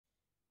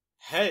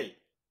Hey,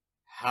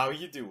 how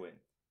you doing?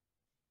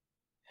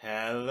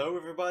 Hello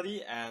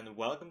everybody and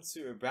welcome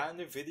to a brand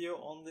new video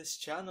on this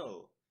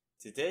channel.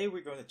 Today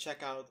we're going to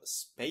check out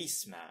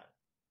Spaceman.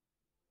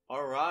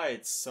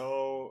 Alright,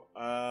 so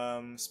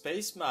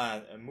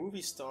Spaceman, a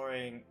movie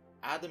starring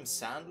Adam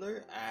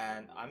Sandler,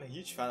 and I'm a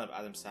huge fan of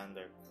Adam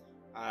Sandler.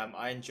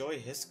 I enjoy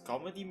his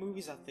comedy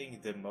movies, I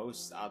think, the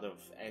most out of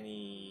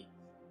any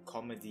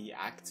comedy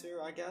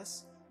actor, I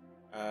guess.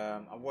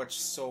 I watched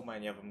so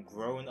many of them.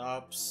 Grown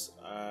Ups,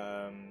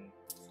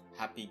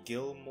 Happy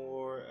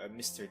Gilmore,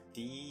 Mr.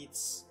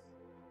 Deeds.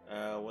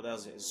 What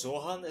else?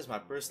 Zohan is my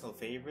personal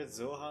favorite.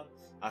 Zohan.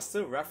 I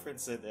still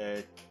reference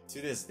it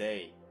to this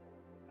day.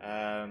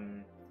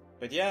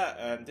 But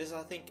yeah, this is,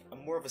 I think,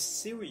 more of a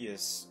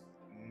serious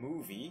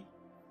movie.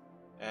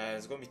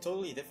 It's going to be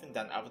totally different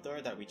than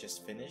Avatar that we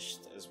just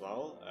finished as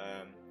well.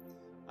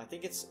 I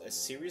think it's a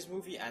serious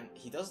movie, and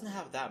he doesn't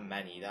have that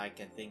many that I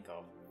can think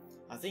of.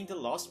 I think the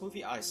last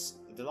movie I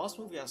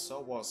saw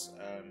was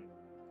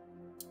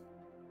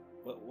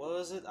what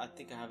was it? I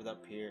think I have it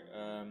up here.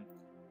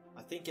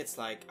 I think it's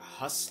like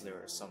Hustler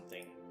or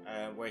something,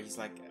 where he's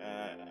like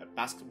a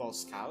basketball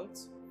scout,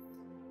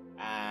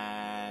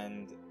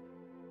 and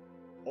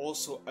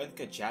also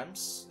Uncut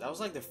Gems. That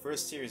was like the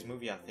first serious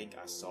movie I think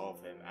I saw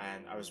of him,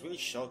 and I was really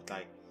shocked.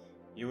 Like,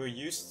 you were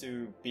used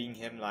to being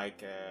him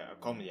like a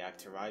comedy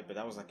actor, right? But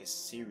that was like a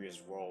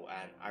serious role,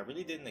 and I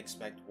really didn't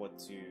expect what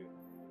to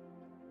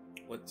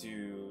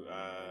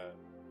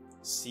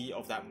see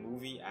of that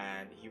movie,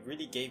 and he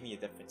really gave me a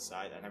different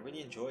side, and I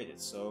really enjoyed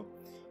it. So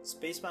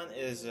Spaceman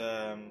is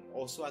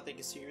also, I think,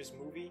 a serious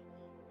movie,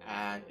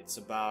 and it's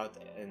about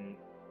an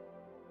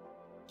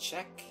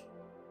Czech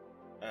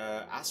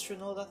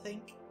astronaut, I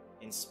think,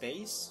 in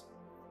space,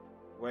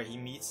 where he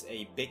meets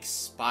a big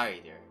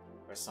spider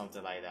or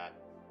something like that,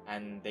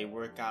 and they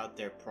work out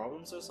their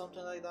problems or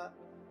something like that.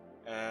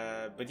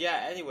 But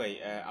yeah,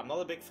 anyway, I'm not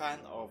a big fan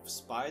of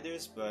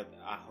spiders, but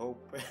I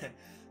hope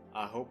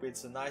I hope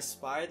it's a nice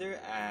spider.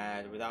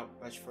 And without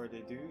much further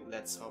ado,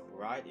 let's hop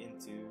right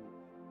into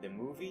the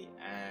movie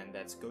and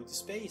let's go to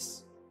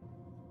space.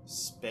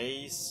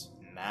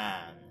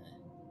 Spaceman.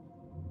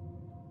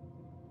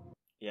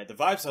 Yeah, the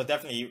vibes are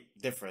definitely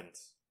different,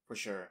 for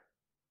sure.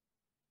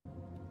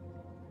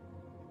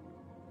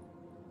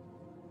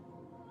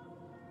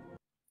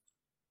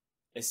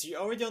 Is he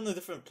already on a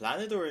different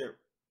planet, or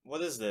what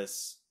is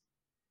this?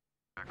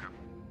 Backup.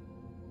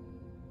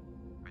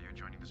 Are you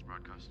joining this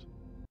broadcast?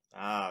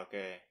 Ah,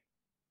 okay.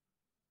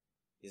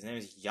 His name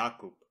is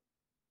Jakub.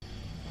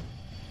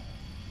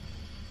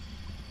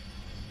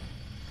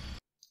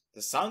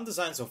 The sound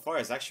design so far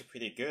is actually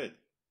pretty good.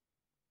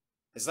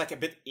 It's like a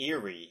bit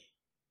eerie.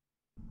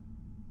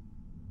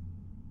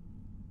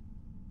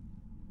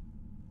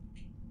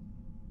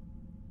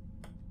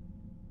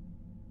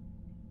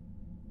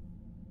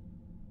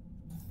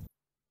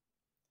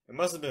 It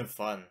must have been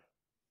fun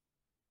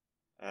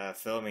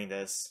filming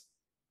this.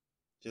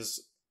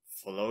 Just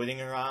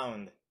floating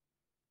around.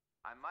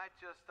 I might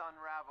just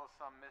unravel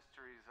some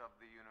mysteries of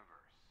the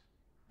universe.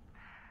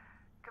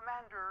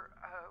 Commander,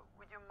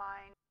 would you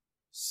mind?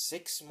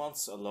 6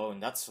 months alone,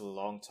 that's a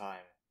long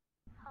time.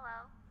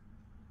 Hello,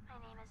 my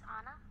name is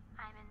Anna.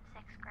 I'm in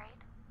 6th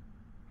grade,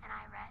 and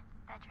I read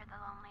that you're the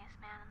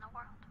loneliest man in the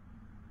world.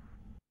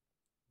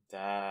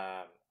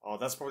 Damn. Oh,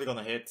 that's probably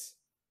gonna hit.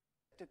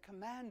 The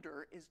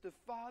commander is the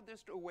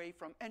farthest away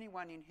from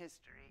anyone in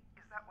history.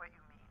 Is that what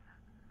you mean?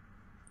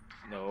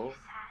 No.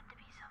 It's sad to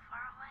be so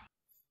far away.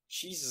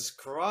 Jesus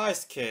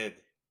Christ,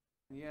 kid.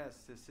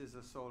 Yes, this is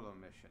a solo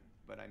mission,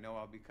 but I know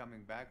I'll be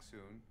coming back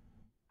soon.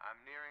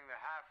 I'm nearing the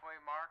halfway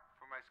mark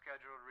for my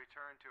scheduled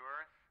return to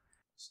Earth.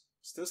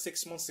 Still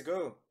 6 months to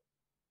go.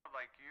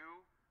 Like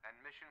you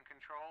and mission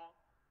control.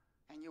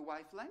 And your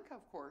wife Lenka,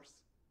 of course.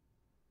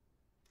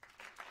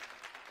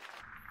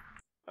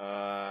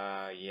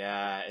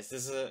 Yeah, is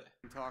this a...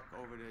 Talk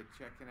over the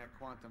Czech Connect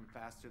Quantum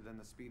faster than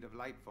the speed of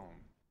light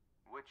phone.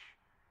 Which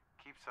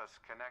keeps us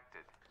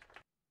connected.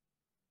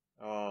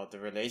 Oh, the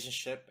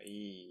relationship?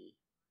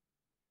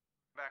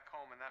 Back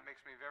home, and that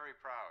makes me very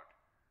proud.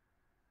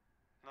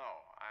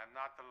 No, I'm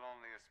not the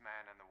loneliest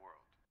man in the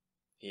world.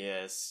 He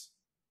is.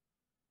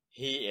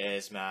 He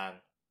is,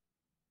 man.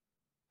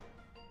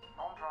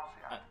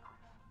 Non-drowsy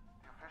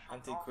anti-crease. The official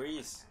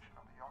Anti-crease.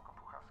 of the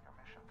Yokobuhaska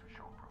mission to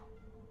Chopra.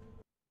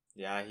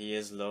 Yeah, he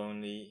is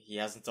lonely. He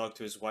hasn't talked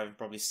to his wife in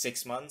probably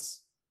 6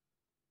 months.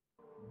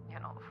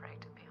 You're not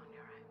afraid to be on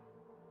your own.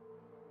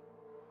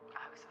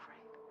 I was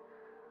afraid.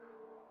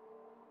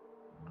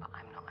 But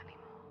I'm not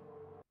anymore.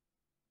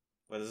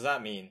 What does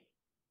that mean?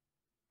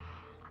 I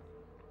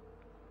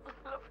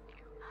love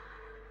you.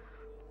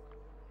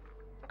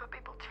 But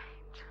people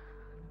change.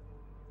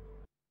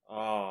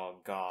 Oh,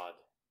 God.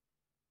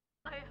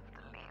 I have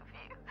to leave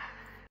you.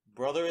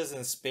 Brother is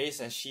in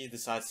space and she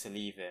decides to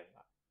leave him.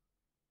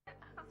 It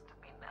has to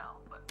be now,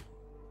 but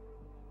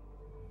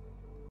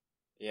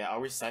Yeah, are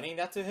we sending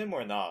that to him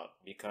or not?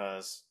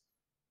 Because...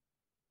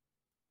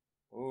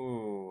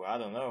 Ooh, I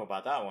don't know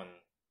about that one.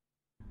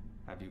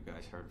 Have you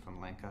guys heard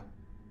from Lenka?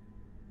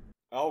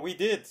 Oh, we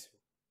did.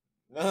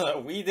 No,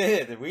 we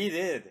did. We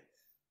did.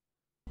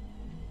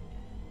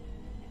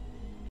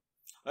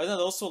 And then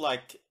also,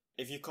 like,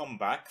 if you come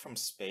back from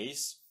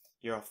space,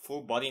 your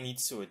full body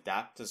needs to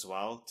adapt as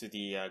well to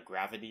the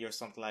gravity or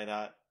something like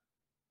that.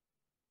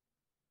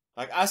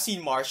 Like, I've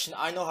seen Martian,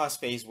 I know how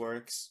space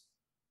works.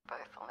 Both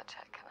on the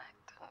Chet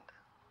Connect, and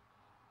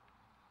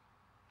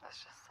there's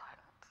just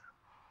silence.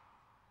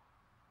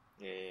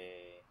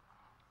 Yeah.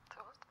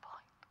 So what's the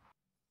point?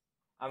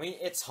 I mean,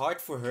 it's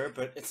hard for her,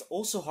 but it's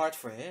also hard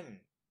for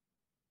him.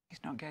 He's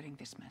not getting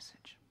this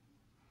message.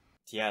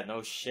 Yeah,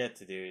 no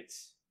shit, dude.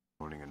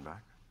 Morning and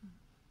back.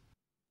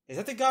 Is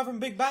that the guy from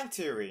Big Bang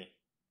Theory?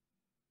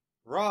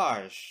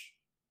 Raj.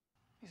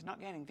 He's not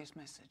getting this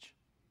message.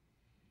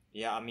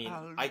 Yeah, I mean,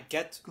 I'll I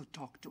get... go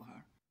talk to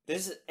her.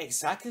 This is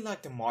exactly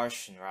like the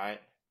Martian,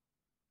 right?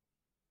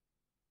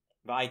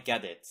 But I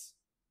get it.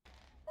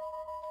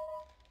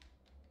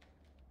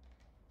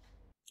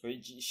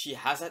 Wait, she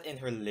has that in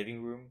her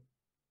living room?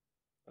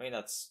 I mean,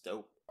 that's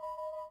dope.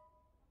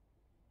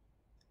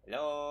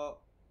 Hello?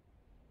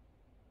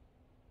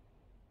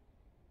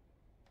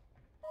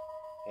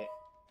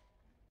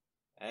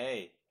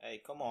 Hey.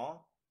 Hey, come on.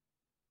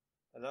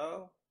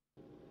 Hello?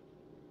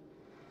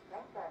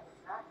 Lenka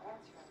is not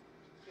answering.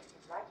 If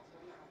you'd like to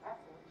leave a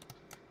message.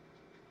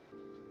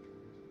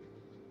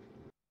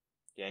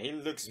 Yeah, he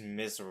looks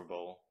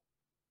miserable.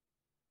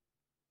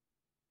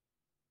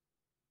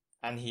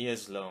 And he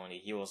is lonely,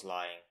 he was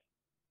lying.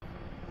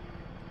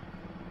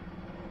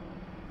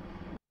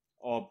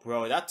 Oh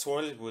bro, that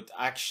toilet would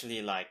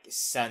actually like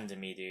send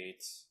me, dude.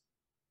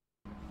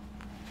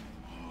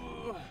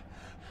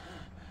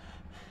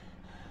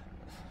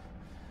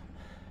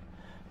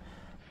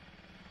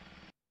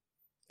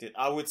 Dude,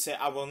 I would say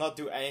I will not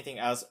do anything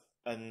else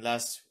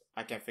unless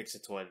I can fix the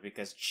toilet,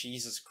 because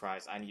Jesus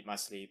Christ, I need my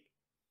sleep.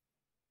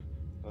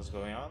 What's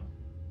going on?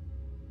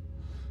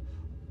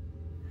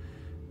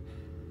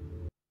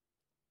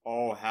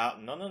 Oh hell,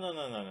 no.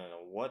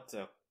 What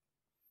the?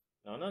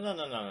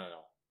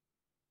 No.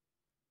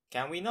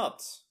 Can we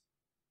not?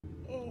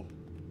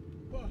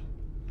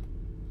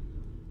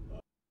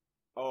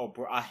 Oh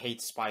bro, I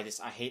hate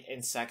spiders, I hate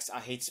insects, I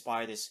hate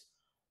spiders.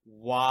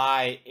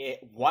 Why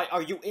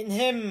are you in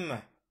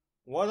him?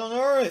 What on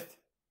earth?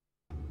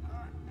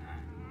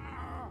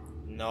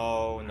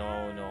 No.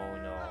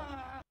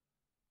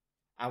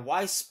 And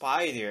why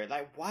spider?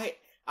 Like, why,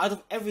 out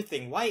of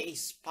everything, why a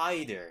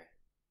spider?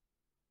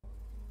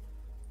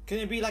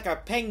 Couldn't it be like a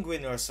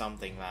penguin or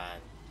something,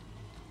 man?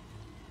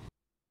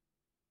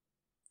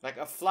 Like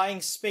a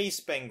flying space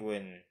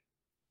penguin.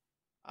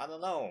 I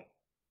don't know.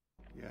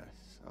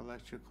 Yes,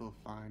 electrical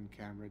fine,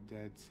 camera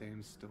dead,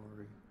 same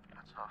story.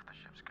 That's half the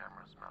ship's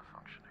cameras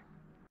malfunctioning.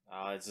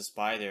 Oh, it's a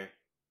spider.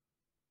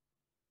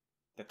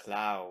 The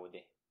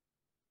cloud.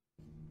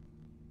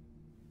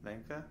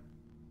 Lenka?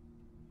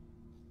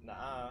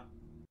 Nah.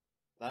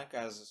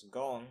 Lanka's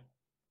gone.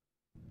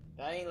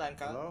 That ain't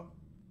Lanka. Hello?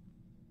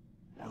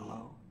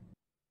 Hello?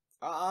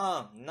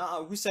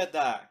 Nah, who said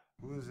that?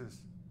 Who is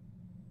this?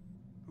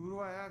 Who do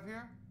I have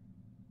here?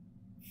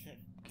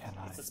 Can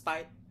It's a I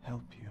spider.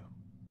 help you?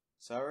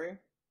 Sorry?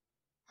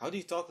 How do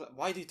you talk?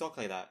 Why do you talk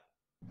like that?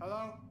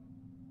 Hello?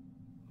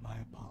 My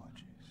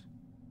apologies.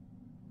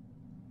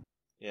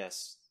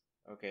 Yes.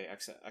 Okay,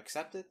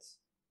 accept it?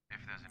 If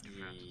there's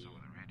interference, it's over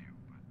the radio,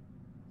 but...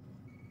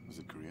 Was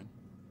it Korean?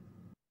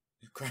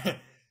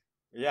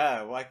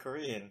 Yeah, why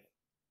Korean?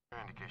 There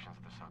are indications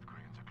that the South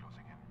Koreans are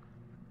closing in.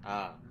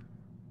 Ah.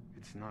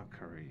 It's not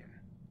Korean.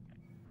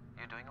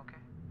 You doing okay?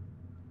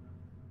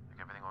 Like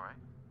everything alright?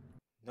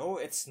 No,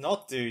 it's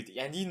not, dude,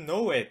 and you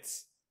know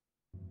it.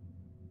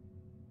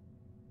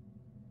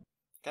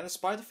 Can a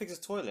spider fix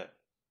a toilet?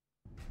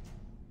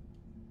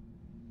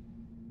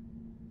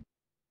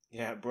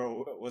 Yeah,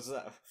 bro, what's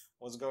that?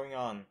 What's going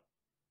on?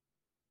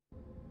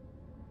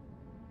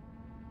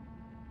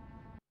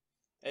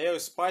 Hey, yo,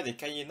 spider,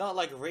 can you not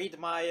like raid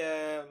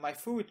my my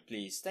food,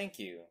 please? Thank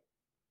you.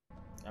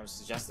 I'm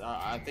just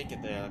I think it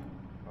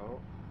oh.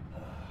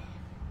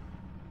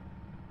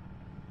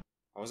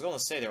 I was gonna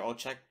say they're all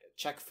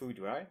check food,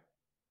 right?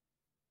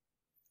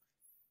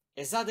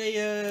 Is that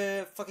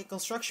a fucking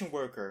construction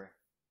worker?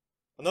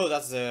 Oh, no,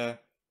 that's the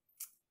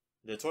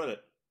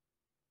toilet.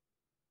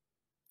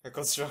 A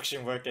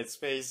construction worker in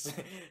space,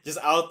 just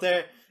out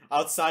there,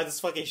 outside this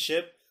fucking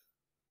ship.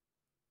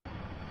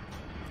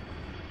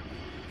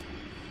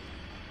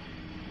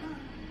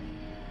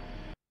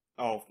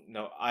 Oh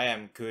no, I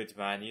am good,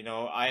 man. You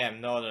know, I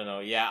am no.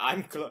 Yeah,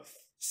 I'm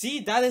see,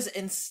 that is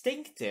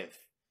instinctive.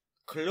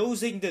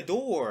 Closing the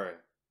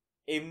door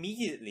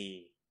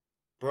immediately,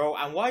 bro.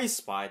 And why is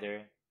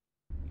Spider?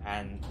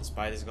 And the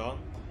spider's gone.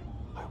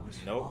 I was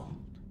fooled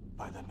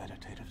by the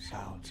meditative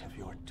sounds of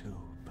your tube.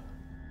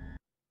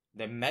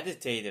 The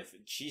meditative,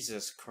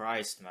 Jesus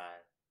Christ,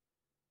 man.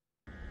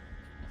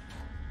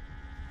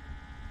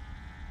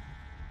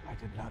 I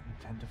did not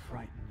intend to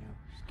frighten you,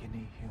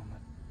 skinny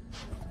human.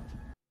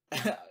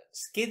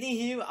 Skinny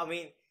human? I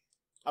mean,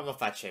 I'm not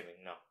fat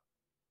shaming, no.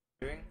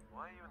 Why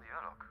are you in the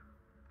airlock?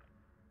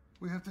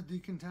 We have to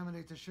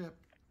decontaminate the ship.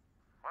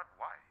 What?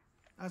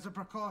 Why? as a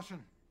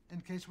precaution,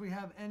 in case we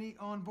have any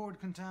onboard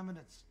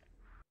contaminants.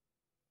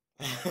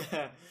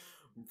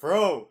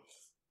 Bro!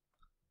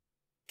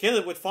 Kill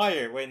it with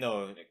fire! Wait,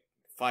 no.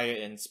 Fire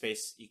in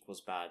space equals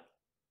bad.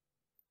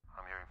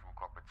 I'm hearing from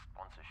corporate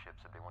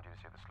sponsorships that they want you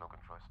to say the slogan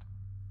first.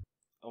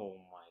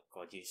 Oh my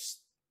god,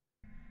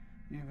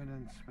 Even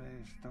in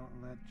space,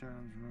 don't let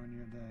germs ruin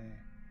your day.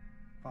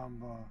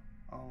 Bomba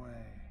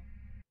away.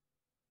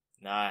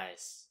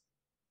 Nice.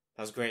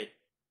 That was great.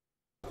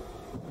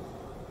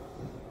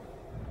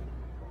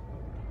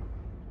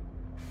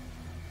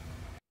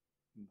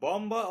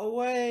 Bomba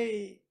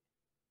away!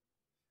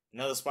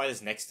 Now the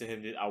spider's next to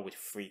him, dude, I would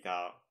freak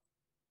out.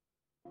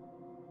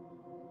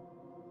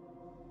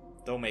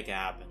 Don't make it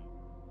happen.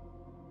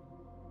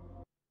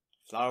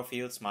 Flower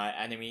fields, my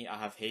enemy. I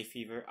have hay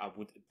fever. I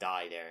would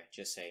die there.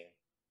 Just saying.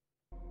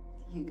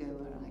 You go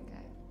where I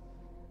go,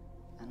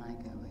 and I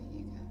go where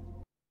you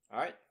go.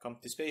 Alright, come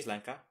to space,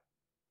 Lenka.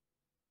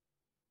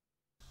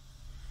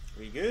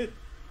 We good?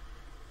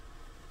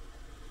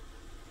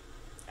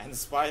 And the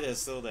spider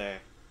is still there.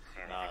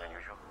 See anything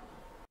unusual?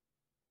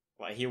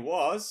 Well, he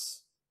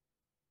was.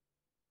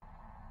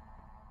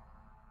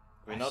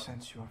 We're I not.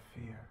 sense your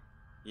fear.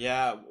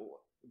 Yeah,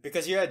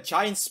 because you're a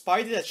giant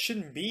spider that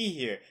shouldn't be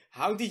here.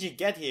 How did you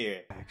get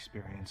here? I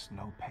experienced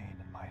no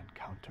pain in my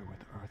encounter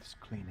with Earth's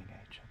cleaning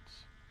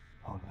agents.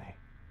 Only...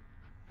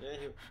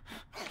 Yeah, you...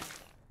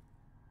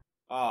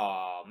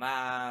 Oh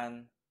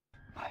man.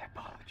 My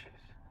apologies.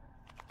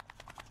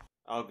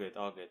 All good,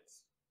 all good.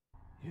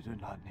 You do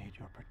not need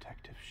your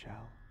protective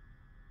shell.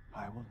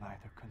 I will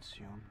neither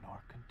consume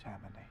nor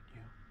contaminate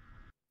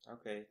you.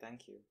 Okay,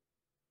 thank you.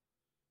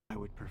 I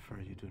would prefer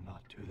you do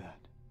not do that.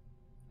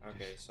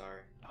 Okay,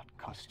 sorry. Not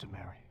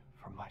customary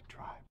for my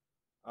tribe.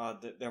 Oh,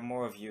 there are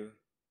more of you.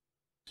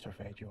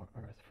 Surveyed your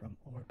Earth from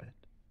orbit.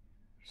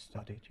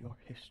 Studied your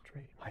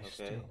history. I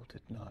still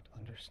did not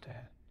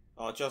understand.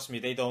 Oh, trust me,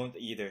 they don't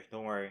either.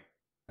 Don't worry.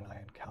 When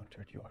I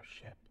encountered your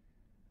ship,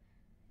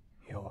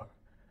 your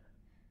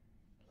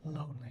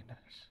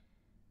loneliness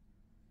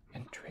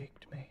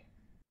intrigued me.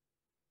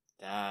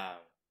 Damn. I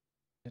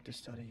had to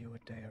study you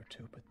a day or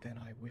two, but then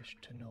I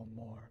wished to know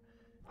more.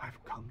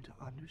 I've come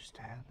to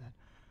understand that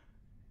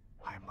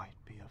I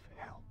might be of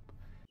help.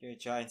 You're a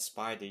giant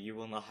spider. You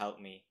will not help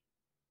me.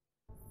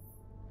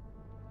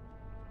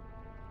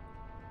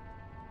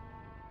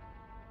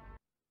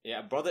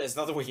 Yeah, brother is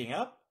not waking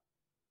up?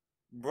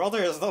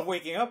 Brother is not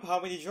waking up? How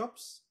many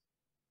drops?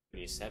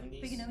 Your 70s?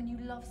 But you know, when you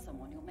love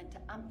someone, you're meant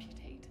to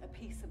amputate a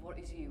piece of what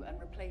is you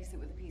and replace it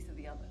with a piece of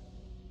the other.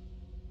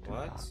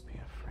 What? Do not be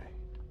afraid.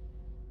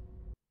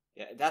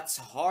 Yeah, that's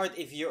hard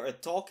if you're a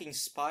talking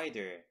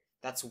spider.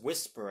 That's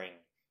whispering.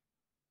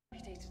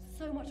 Amputated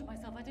so much of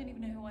myself, I don't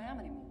even know who I am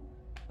anymore.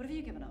 What have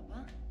you given up,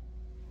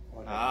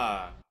 huh?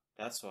 Ah,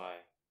 that's why.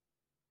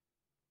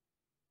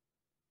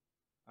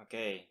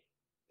 Okay.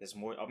 There's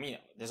more. I mean,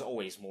 there's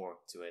always more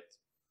to it.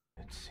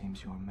 It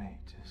seems your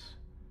mate is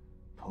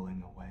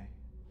pulling away.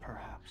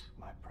 Perhaps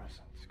my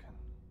presence can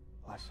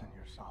lessen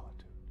your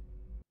solitude.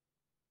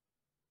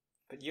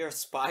 But you're a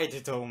spider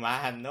though,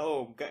 man.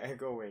 No,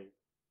 go away.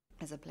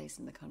 There's a place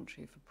in the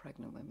country for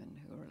pregnant women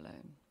who are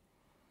alone.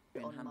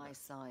 On my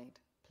side,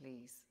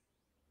 please.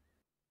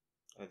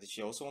 Did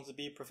she also want to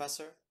be a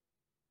professor?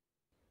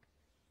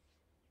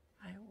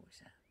 I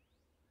always am.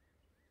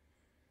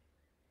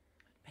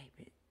 But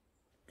baby,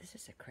 this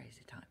is a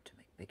crazy time to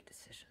make big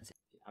decisions.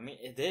 I mean,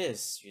 it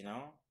is, you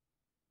know?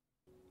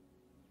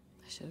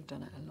 I should have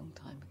done it a long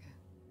time ago.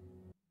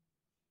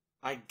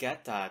 I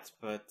get that,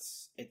 but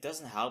it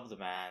doesn't help the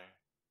man.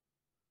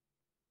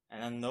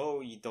 And I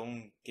know you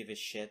don't give a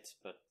shit,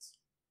 but...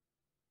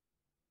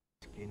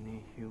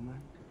 Skinny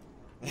human?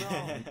 No.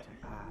 I need to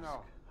ask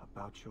No.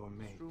 about your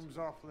mate. This room's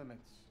off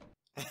limits.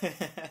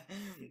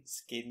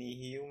 Skinny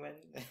human?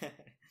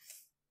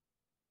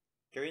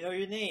 Can we know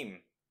your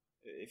name?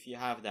 If you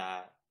have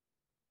that.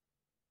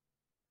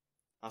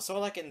 I saw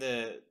like in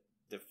the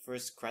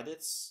first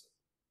credits,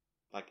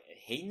 like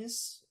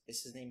Hanus?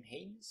 Is his name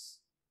Hanus?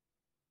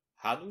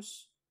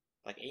 Hanus?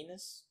 Like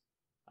anus?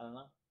 I don't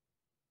know.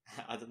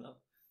 I don't know.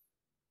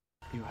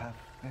 You have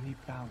any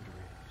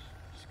boundaries,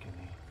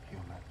 skinny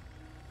human?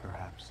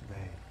 Perhaps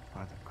they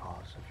are the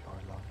cause of your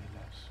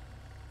loneliness.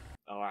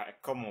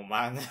 Alright, come on,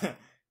 man.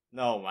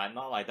 No, man,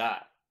 not like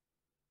that.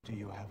 Do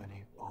you have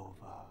any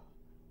ova?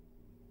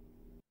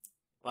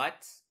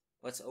 What?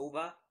 What's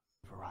ova?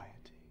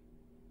 Variety.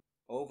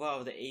 Ova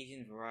of the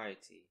Asian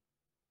variety.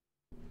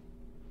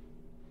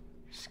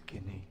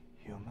 Skinny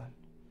human?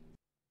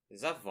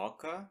 Is that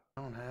vodka?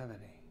 I don't have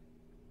any.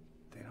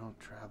 They don't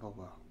travel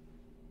well.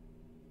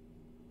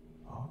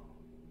 Oh?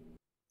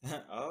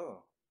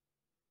 Oh.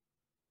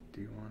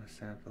 Do you want to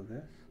sample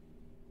this?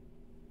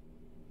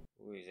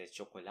 Ooh, is it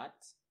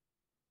chocolate?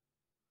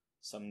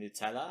 Some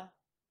Nutella?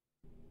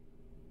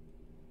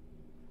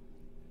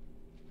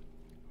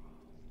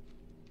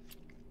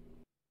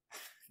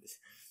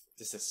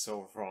 This is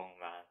so wrong,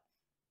 man.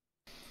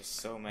 There's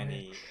so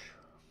many... Rich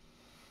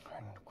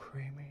and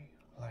creamy,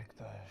 like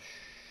the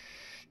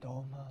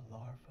stoma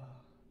larva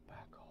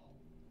back home.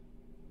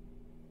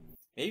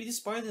 Maybe the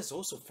spider is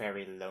also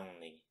very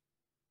lonely.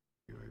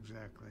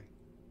 Exactly.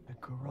 The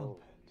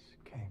Grumpets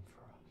came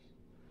for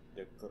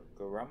us. The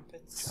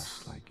Grumpets?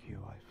 Just like you,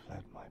 I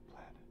fled my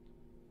planet.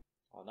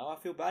 Oh, now I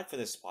feel bad for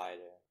the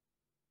spider.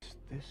 Is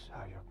this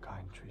how your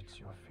kind treats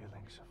your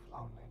feelings of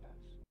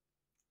loneliness?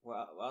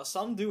 Well,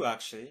 some do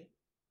actually.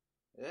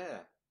 Yeah.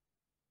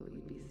 Will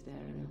you be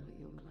staring up at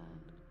your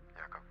cloud?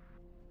 Jacob,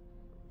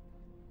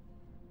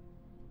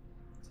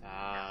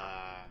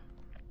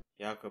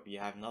 Jacob, you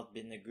have not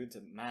been a good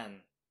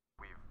man.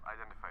 we've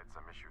identified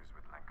some issues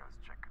with Lenka's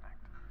check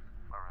connect.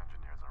 Our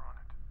engineers are on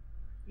it.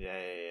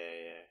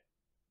 Yeah.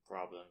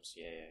 Problems,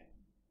 yeah.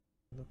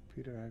 Look,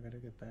 Peter, I gotta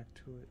get back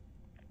to it.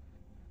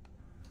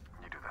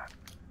 You do that.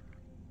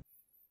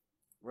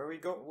 Where we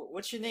go?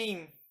 What's your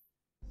name?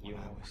 When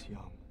I was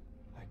young,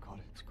 I caught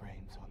its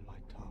grains on my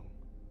tongue.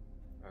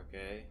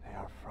 Okay. They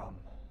are from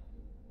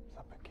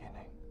the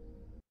beginning.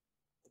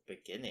 The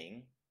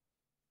beginning?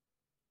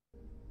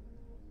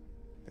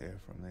 They're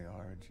from the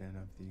origin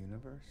of the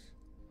universe?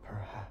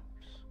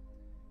 Perhaps.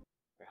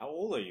 How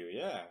old are you?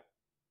 Yeah.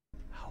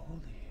 How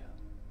old are you?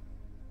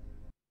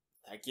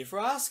 Thank you for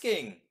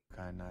asking.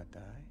 Can I not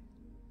die?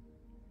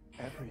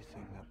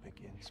 Everything that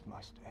begins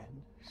must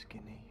end,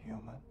 skinny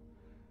human.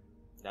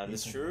 That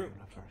is Even true.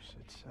 The universe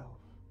itself.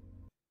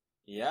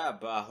 Yeah,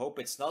 but I hope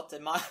it's not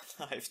in my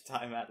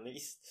lifetime at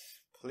least.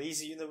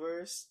 Please,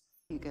 universe.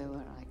 You go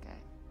where I go,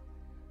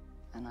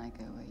 and I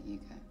go where you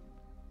go.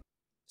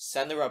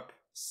 Send her up.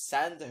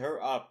 Send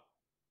her up.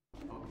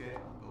 Okay,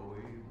 I'll go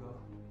where you go.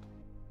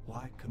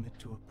 Why commit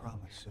to a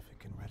promise if it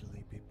can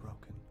readily be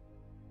broken?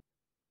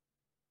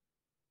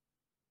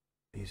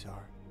 These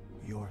are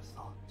your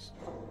thoughts.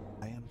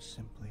 I am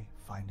simply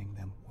finding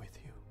them with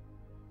you.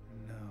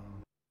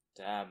 No,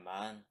 Damn,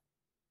 man.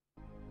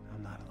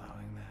 I'm not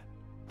allowing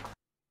that.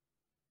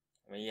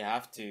 I mean, you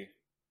have to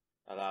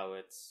allow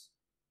it.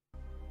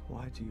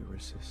 Why do you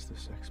resist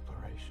this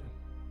exploration?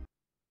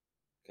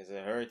 Because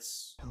it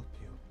hurts. Help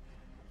you.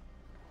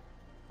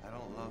 I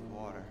don't love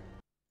water.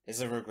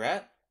 Is it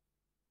regret?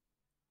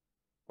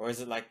 Or is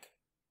it like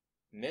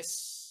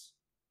missing?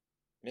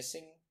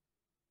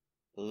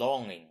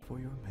 Longing. For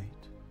your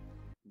mate.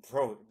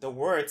 Bro, the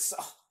words.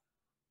 Oh,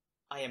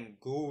 I am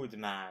good,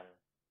 man.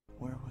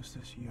 Where was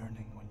this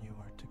yearning when you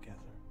were together?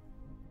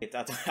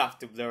 I don't have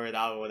to blur it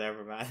out or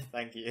whatever, man.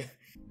 Thank you.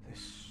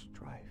 This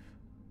strife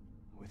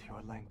with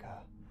your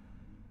Lenka.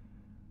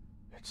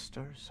 It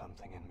stirs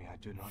something in me I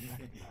do not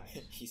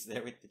recognize. He's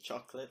there with the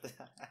chocolate.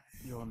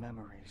 Your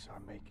memories are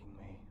making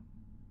me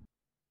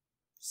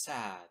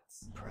sad.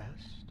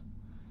 pressed.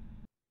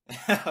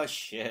 Oh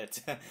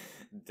shit.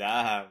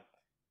 Damn.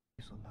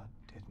 Hazelnut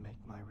did make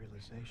my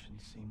realization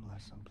seem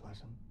less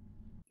unpleasant.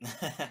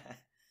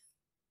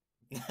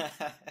 Maybe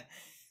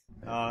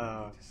we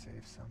need to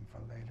save some for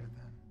later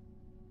then.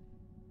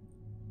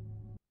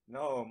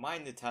 No, my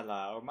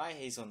Nutella or my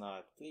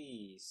hazelnut,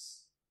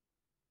 please.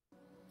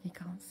 You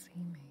can't see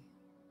me.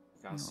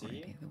 Can't Not see you?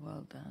 really the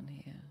world down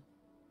here.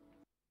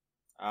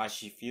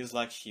 She feels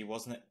like she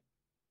wasn't.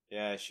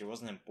 Yeah, she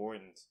wasn't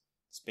important.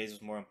 Space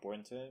was more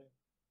important to her.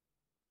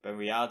 But in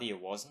reality, it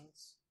wasn't.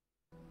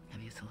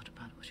 Have you thought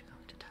about what you're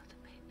going to tell the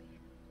baby?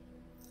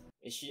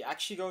 Is she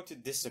actually going to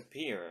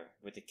disappear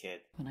with the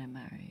kid? When I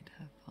married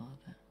her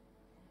father.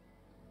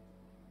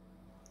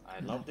 I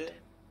loved it.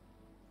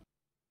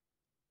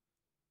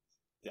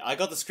 Yeah, I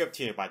got the script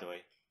here, by the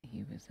way.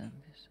 He was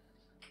ambitious.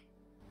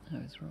 I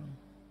was wrong.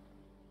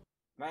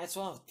 Man, it's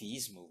one of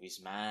these movies,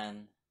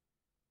 man.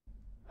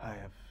 I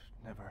have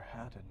never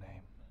had a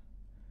name.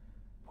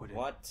 Would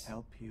What? it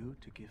help you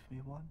to give me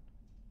one?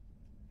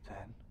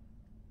 Then,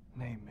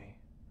 name me.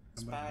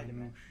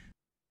 Spider-Man.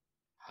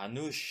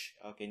 Hanush.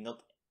 Okay,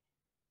 not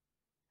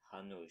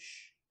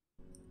Hanush.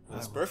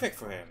 That's perfect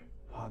for him.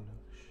 Hanush.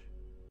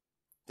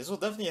 This will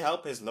definitely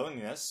help his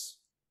loneliness.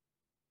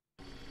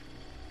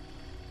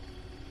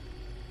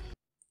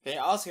 Can you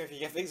ask him if he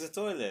can fix the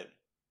toilet?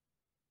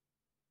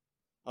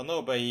 Oh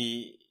no, but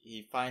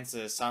he finds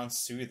the sound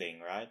soothing,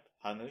 right?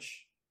 Hanush?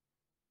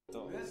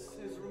 This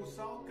is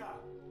Rusalka.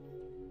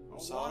 A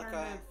Rusalka? water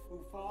nymph who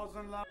falls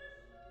in love.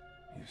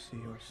 You see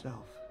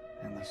yourself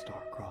in the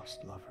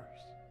star-crossed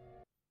lovers.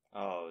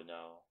 Oh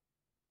no.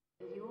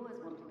 You always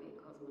want to be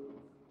a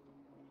cosmonaut.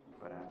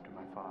 But after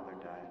my father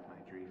died,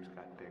 my dreams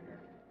got bigger.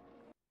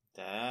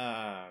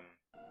 Damn.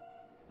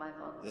 My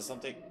father. Is there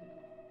something?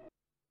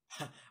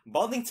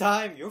 Bonding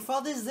time! Your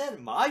father is dead!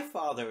 My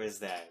father is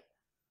dead!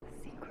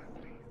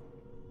 Secretly.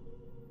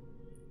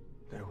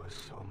 There was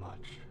so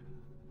much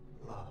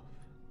love.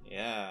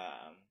 Yeah.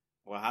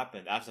 What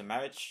happened? After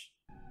marriage?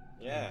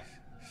 Yeah.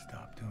 Please,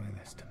 stop doing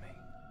this to me.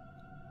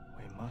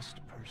 We must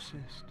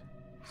persist,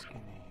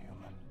 skinny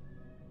human.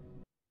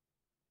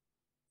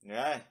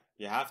 Yeah,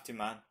 you have to,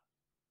 man.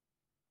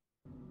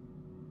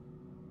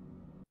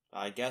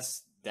 I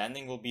guess the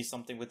ending will be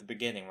something with the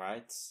beginning,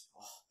 right?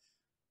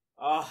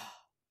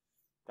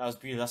 That was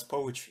beautiful. That's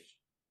poetry.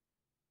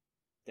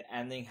 The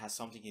ending has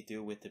something to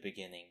do with the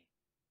beginning.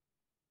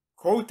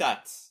 Quote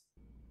that!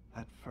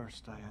 At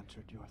first I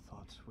entered your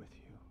thoughts with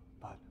you,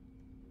 but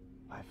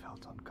I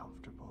felt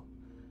uncomfortable.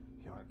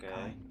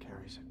 Mankind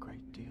carries a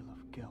great deal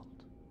of guilt.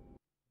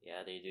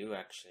 Yeah, they do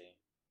actually.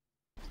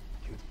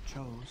 You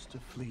chose to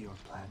flee your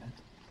planet,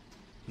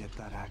 yet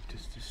that act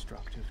is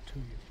destructive to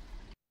you.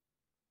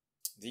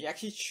 Do you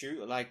actually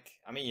choose, like,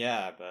 I mean,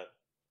 yeah, but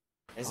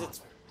is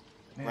it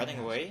May I running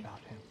ask away? about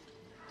him?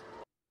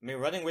 I mean,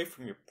 running away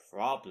from your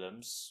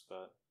problems,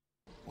 but...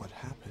 What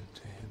happened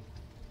to him?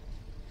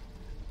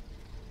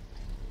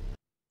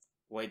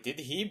 Wait, did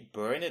he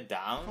burn it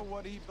down? For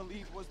what he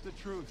believed was the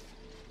truth.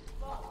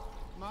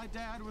 My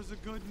dad was a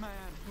good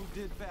man who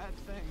did bad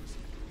things.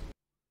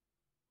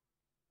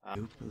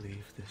 You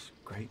believe this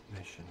great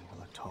mission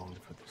will atone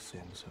for the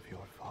sins of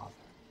your father.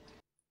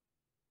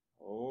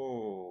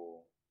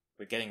 Oh,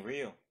 we're getting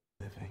real.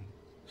 Living,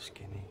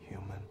 skinny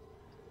human.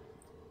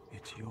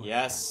 It's your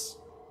Yes.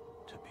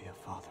 turn to be a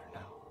father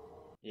now.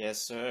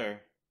 Yes,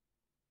 sir.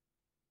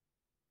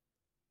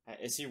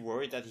 Is he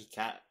worried that he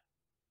can't,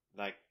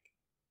 like,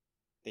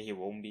 that he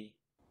won't be?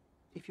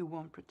 If you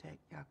won't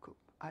protect Jakub,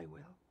 I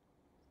will.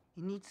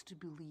 He needs to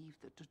believe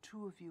that the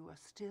two of you are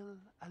still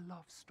a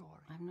love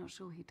story. I'm not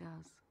sure he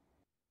does.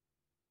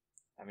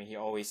 I mean, he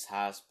always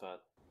has,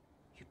 but...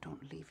 You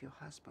don't leave your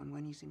husband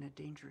when he's in a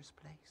dangerous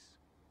place.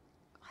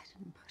 I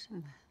didn't put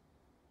him there.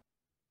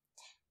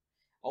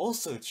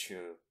 Also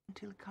true.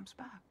 Until he comes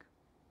back.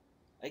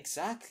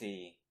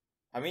 Exactly.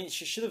 I mean,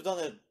 she should have done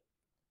it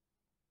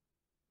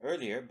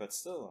earlier, but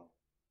still.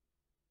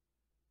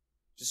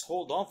 Just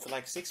hold on for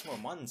like 6 more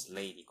months,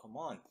 lady. Come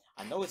on.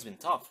 I know it's been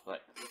tough,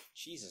 but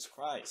Jesus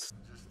Christ.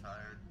 I'm just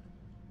tired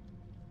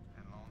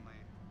and lonely.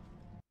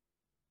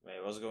 Wait,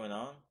 what's going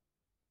on?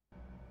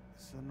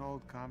 This is an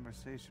old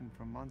conversation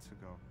from months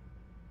ago.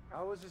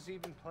 How was this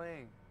even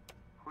playing?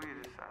 Who you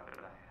decided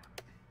I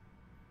am?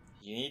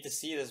 You need to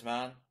see this,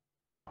 man.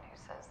 Who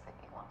says that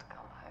you want to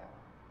come home,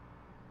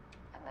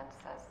 and then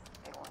says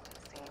they want to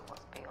see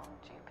what's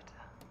beyond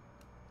Jupiter.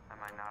 Am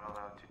I not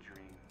allowed to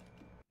dream?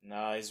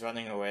 No, he's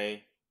running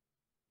away.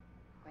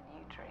 When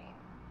you dream,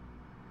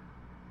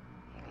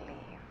 you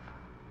leave.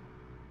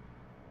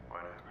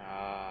 Whatever.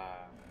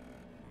 Ah.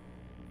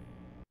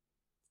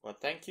 Well,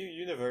 thank you,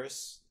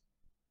 universe.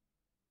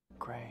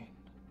 Crane,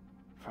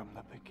 from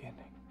the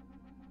beginning.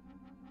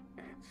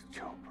 It's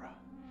Chopra.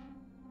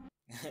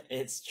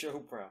 It's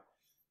Chopra.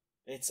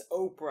 It's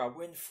Oprah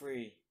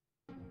Winfrey.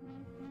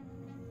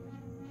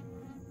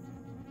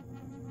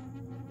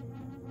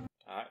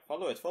 Alright,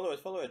 follow it, follow it,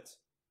 follow it.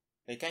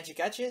 Hey, can't you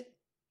catch it?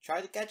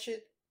 Try to catch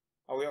it?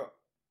 Are we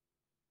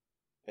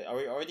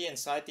already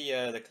inside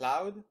the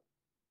cloud?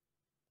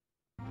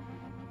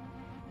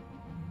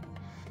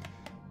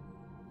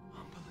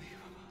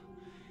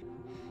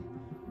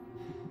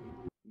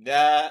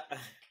 Yeah.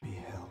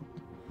 Beheld,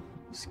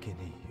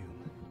 skinny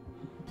human.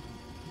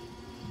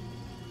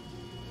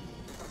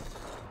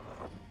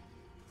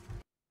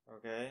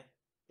 Okay.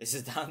 Is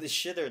it down the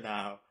shitter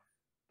now?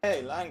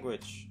 Hey,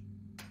 language.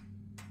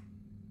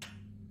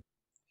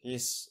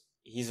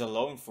 He's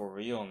alone for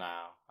real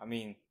now. I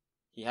mean,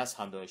 he has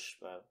Handush,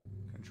 but...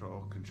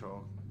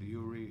 Control. Do you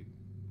read?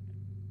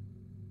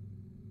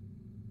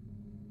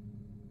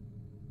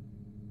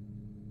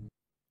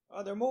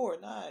 Oh, there are more.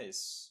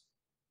 Nice.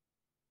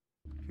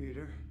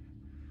 Peter,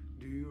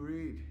 do you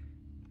read?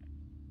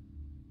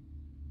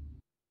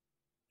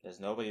 There's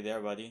nobody there,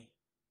 buddy.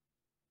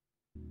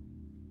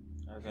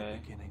 Okay. The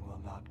beginning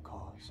will not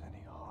cause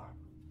any harm.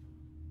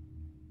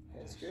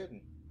 That's It is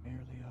good.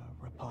 merely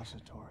a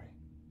repository.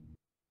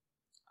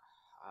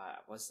 I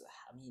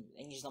mean,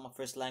 English is not my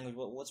first language.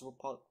 What is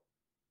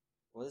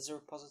a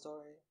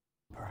repository?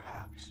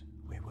 Perhaps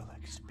we will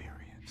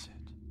experience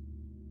it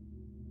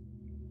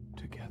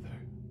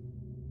together.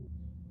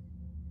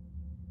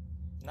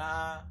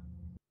 Nah.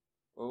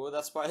 Well, would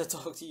that spider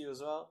talk to you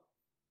as well?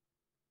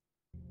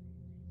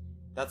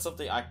 That's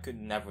something I could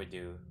never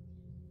do.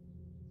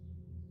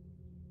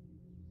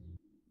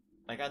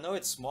 Like, I know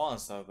it's small and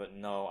stuff, but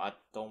no, I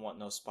don't want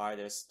no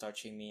spiders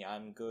touching me.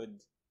 I'm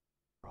good.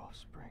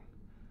 Offspring.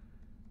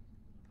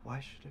 Why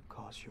should it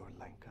cause your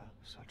Lenka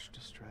such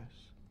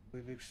distress?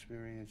 We've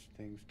experienced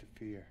things to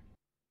fear.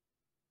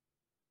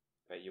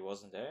 But you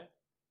wasn't there?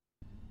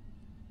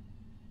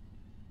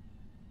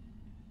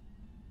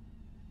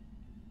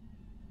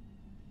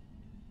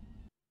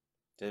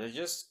 Did it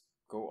just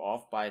go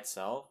off by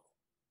itself?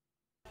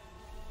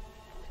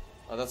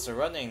 Oh, that's a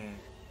running.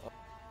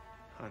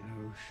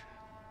 Anush,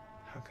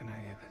 how can I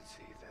even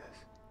see this?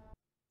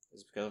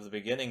 It's because of the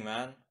beginning,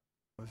 man.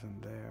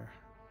 Wasn't there.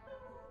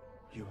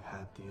 You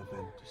had the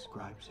event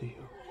described to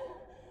you.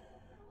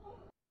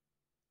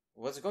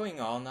 What's going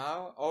on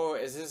now? Oh,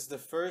 is this the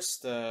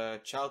first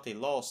child they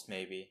lost,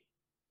 maybe?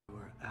 You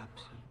were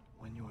absent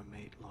when your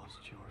mate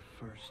lost your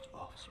first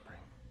offspring.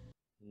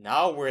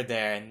 Now we're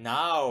there.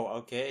 Now,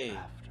 okay.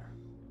 After.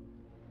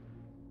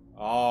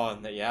 Oh,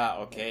 yeah,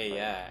 okay,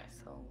 yeah.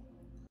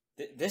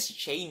 This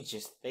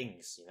changes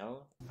things, you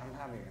know? I'm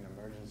having an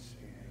emergency.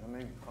 Let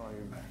me call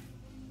you back.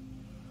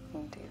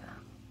 You do that.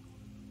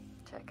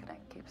 Jet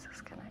Connect keeps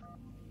us connected.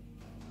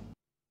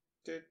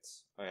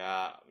 Oh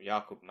yeah,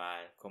 Jakub,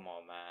 man. Come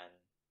on,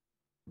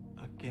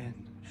 man.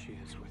 Again, she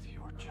is with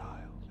your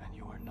child, and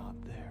you are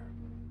not there.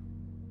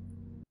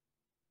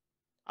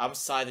 I'm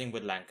siding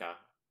with Lenka.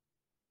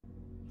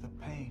 The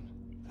pain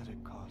that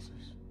it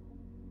causes,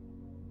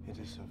 it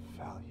is of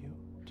value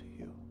to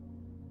you.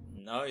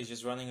 No, he's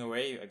just running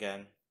away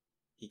again.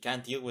 He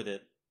can't deal with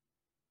it.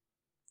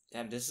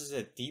 Damn, this is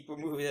a deeper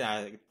movie than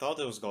I thought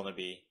it was gonna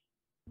be.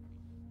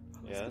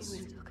 Yes?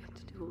 We're still going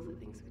to do all the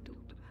things we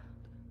talked about.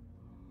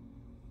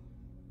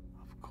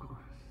 Of course.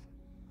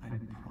 I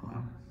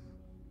promise.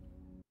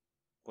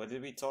 What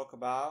did we talk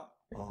about?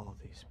 All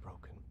these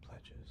broken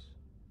pledges.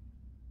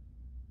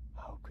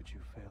 How could you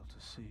fail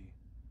to see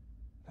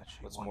that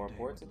she What's one more day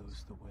important? would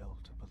lose the will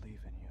to believe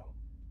in you?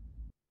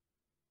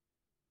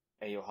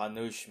 Hey, yo,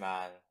 Hanush,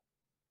 man.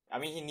 I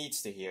mean, he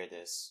needs to hear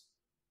this.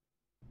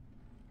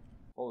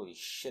 Holy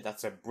shit,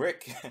 that's a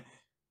brick.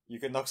 You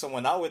can knock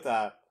someone out with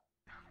that.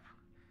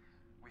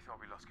 We thought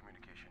we lost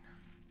communication.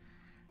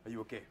 Are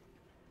you okay?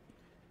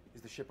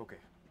 Is the ship okay?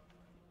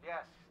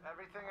 Yes,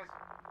 everything is.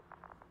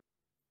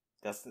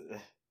 That's the...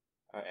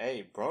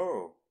 hey,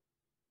 bro.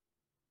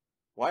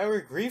 Why are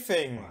we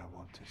griefing? What I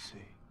want to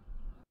see.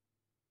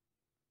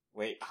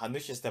 Wait,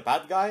 Hanush is the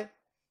bad guy?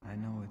 I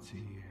know it's a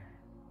year,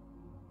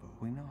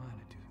 but we know how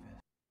to do this.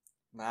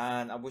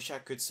 Man, I wish I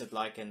could sit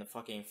like in the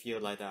fucking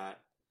field like that.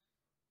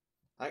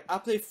 Like, I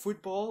played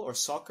football or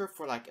soccer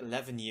for like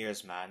 11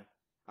 years, man.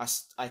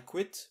 I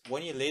quit.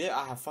 1 year later,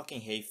 I have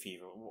fucking hay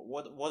fever.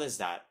 What is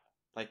that?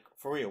 Like,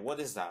 for real, what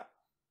is that?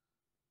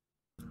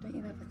 Don't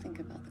you ever think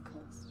about the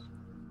cost?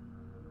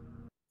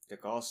 The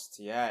cost?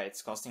 Yeah,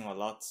 it's costing a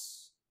lot.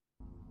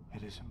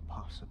 It is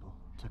impossible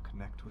to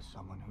connect with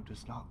someone who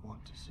does not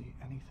want to see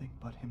anything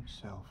but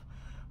himself,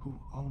 who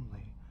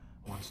only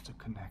wants to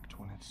connect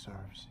when it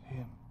serves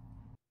him.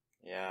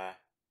 Yeah.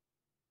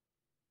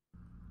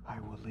 I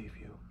will leave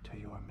you to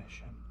your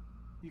mission.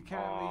 You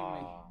can't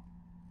leave me.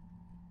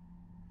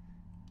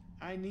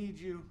 I need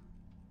you.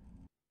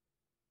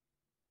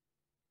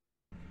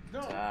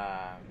 No.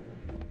 Damn.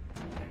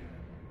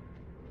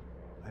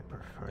 I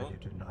prefer you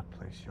do not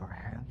place your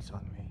hands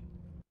on me.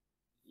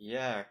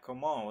 Yeah,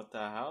 come on, what the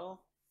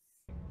hell?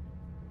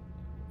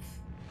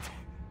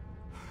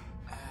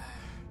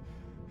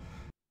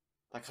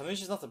 Like,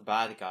 Hanush is not a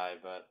bad guy,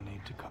 but... I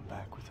need to come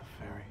back with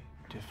a very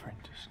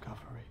different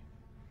discovery.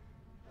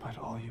 But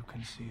all you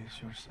can see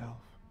is yourself.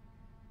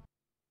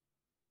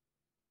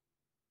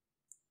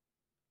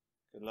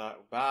 Good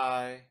luck,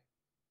 bye.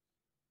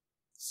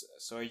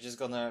 So you're just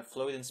gonna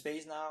float in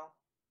space now?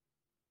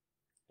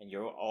 And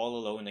you're all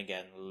alone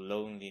again.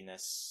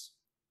 Loneliness.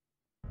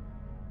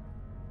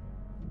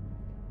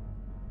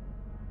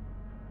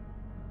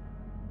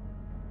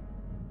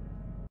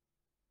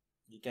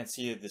 You can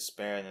see the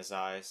despair in his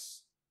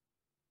eyes.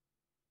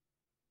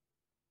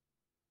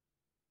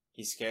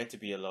 He's scared to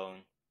be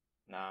alone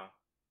now.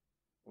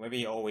 Maybe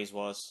he always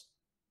was.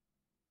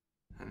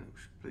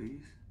 Hanush,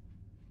 please.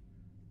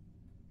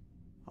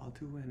 I'll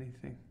do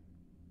anything.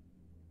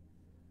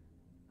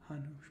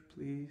 Hanush,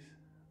 please.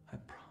 I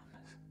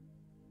promise.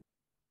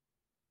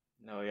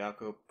 No,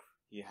 Jakob.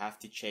 You have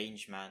to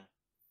change, man.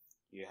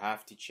 You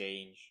have to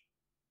change.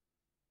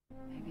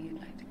 Maybe you'd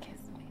like to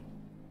kiss me.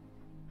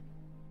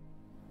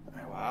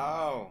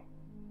 Wow.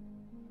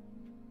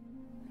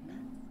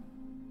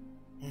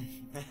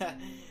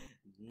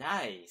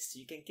 Nice.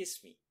 You can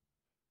kiss me.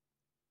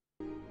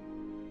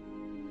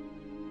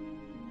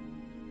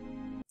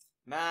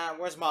 Man,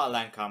 where's my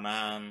Lenka,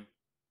 man?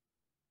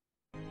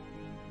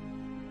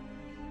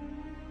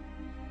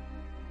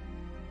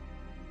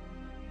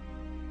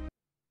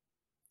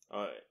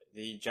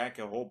 Did he drank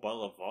a whole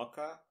bottle of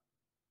vodka?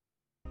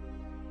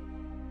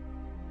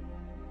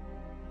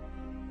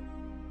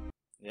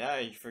 Yeah,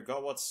 you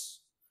forgot what's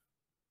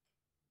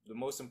the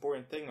most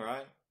important thing,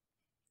 right?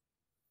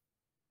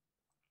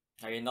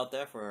 Are you not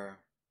there for her?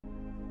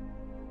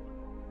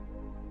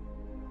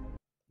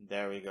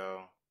 There we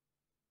go.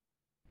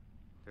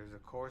 There's a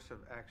course of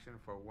action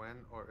for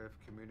when or if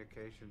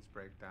communications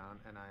break down,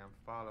 and I am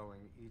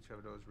following each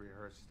of those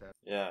rehearsed steps.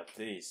 Yeah,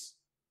 please.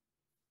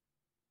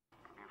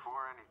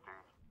 Before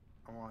anything,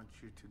 I want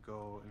you to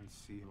go and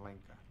see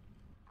Lenka.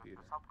 The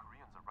South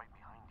Koreans are right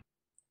behind you.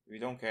 We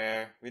don't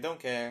care. We don't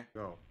care.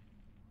 Go.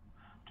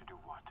 To do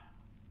what?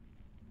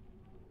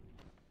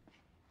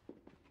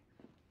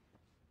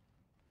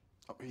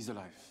 Oh, he's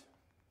alive.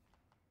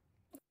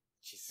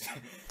 Jesus.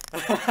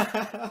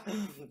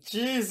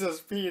 Jesus,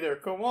 Peter,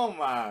 come on,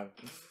 man.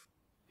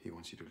 He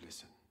wants you to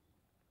listen.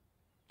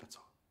 That's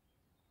all.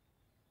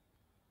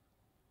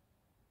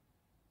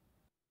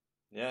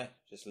 Yeah,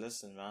 just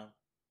listen, man.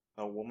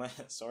 Oh, woman.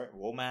 Sorry,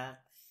 woman.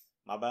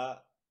 My bad.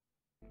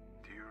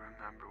 do you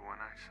remember when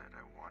I said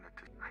I wanted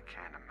to? I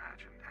can't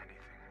imagine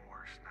anything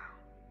worse now.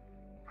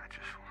 I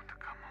just want to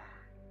come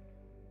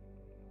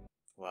home.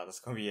 Wow, that's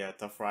gonna be a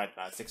tough ride,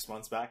 man. 6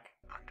 months back.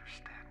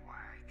 Understand why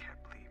I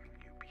kept leaving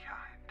you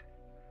behind.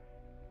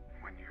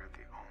 When you're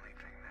the only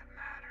thing that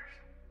matters.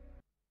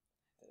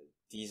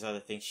 These are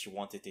the things she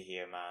wanted to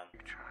hear, man.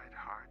 You tried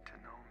hard to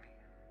know me.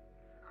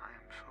 I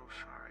am so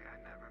sorry I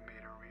never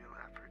made a real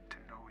effort to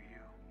know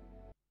you.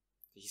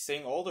 He's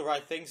saying all the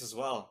right things as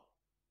well.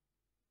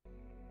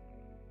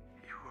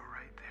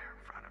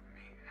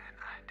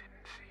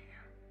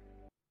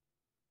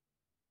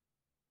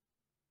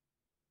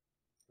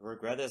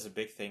 regret is a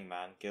big thing,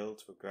 man.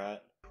 Guilt,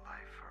 regret.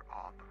 Life for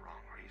all the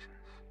wrong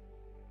reasons.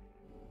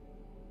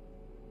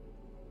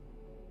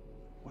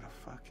 What a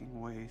fucking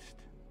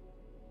waste.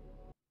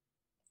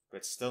 But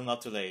it's still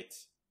not too late.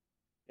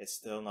 It's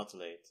still not too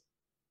late.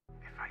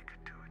 If I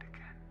could do it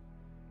again,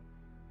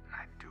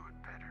 I'd do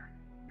it better.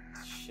 And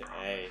that's a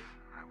Hey.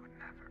 promise I would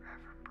never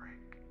ever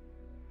break.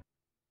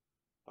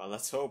 Well,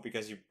 let's hope,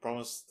 because you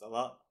promised a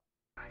lot.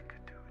 I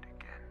could do it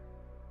again.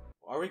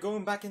 Are we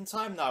going back in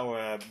time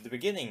now, the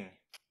beginning?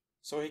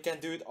 So he can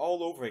do it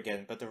all over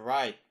again, but the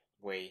right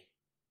way.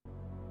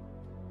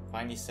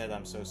 Finally said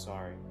I'm so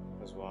sorry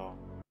as well.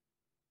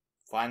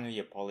 Finally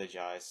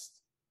apologized.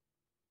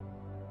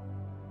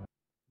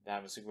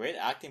 That was a great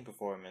acting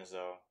performance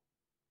though.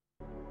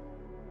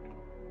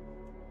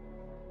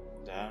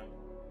 Damn.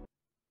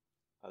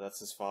 Oh, that's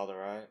his father,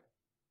 right?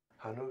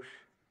 Hanush,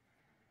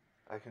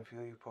 I can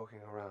feel you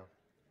poking around.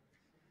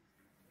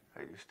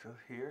 Are you still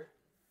here?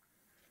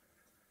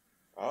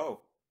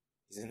 Oh,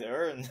 he's in the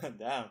urn.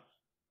 Damn.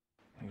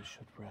 You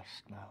should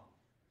rest now.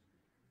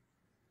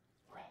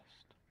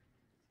 Rest.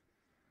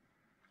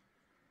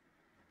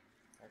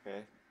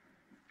 Okay.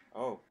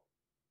 Oh.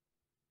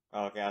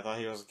 Okay, I thought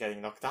he was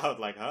getting knocked out.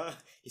 Like, huh?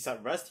 He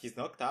said rest, he's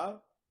knocked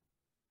out?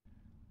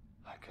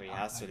 I He cannot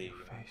has to let leave.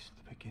 you face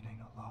the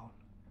beginning alone.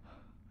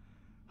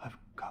 I've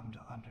come to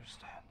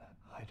understand that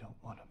I don't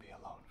want to be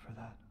alone for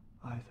that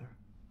either.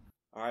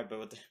 Alright,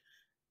 but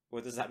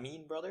what does that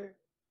mean, brother?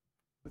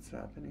 What's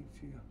happening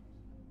to you?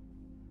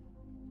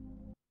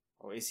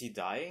 Oh, is he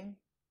dying?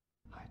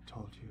 I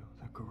told you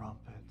the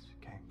Grumpets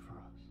came for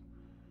us.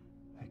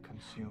 They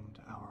consumed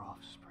our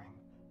offspring,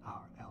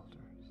 our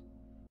elders.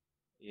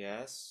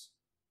 Yes.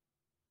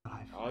 But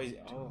I Oh, felt he's,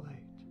 too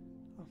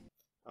late.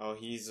 Oh,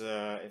 he's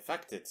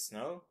infected,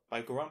 no?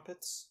 By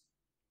Grumpets?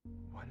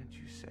 Why didn't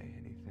you say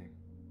anything?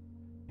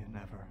 You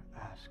never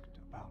asked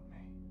about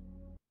me.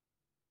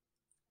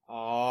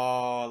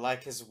 Oh,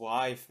 like his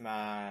wife,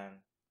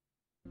 man.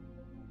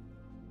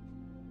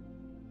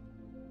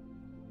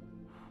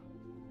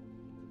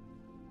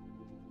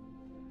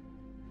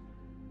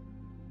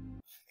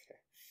 Okay.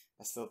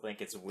 I still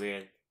think it's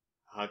weird.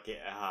 Hugging.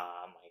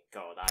 Ah, my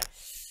god.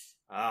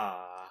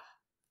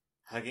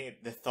 Hugging.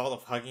 The thought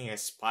of hugging a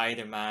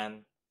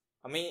Spider-Man.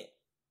 I mean,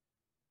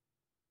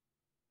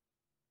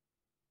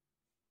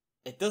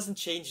 it doesn't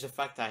change the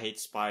fact I hate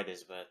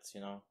spiders, but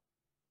you know.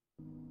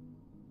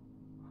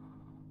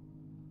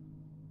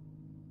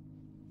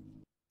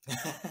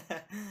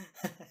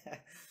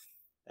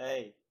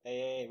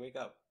 Hey, wake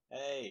up.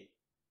 Hey,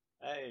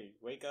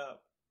 wake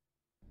up.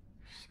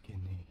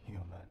 Skinny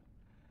human,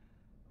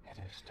 it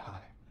is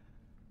time.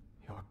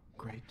 Your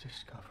great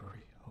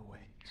discovery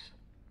awaits.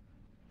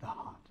 The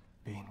hot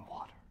being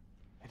water.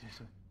 It is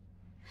a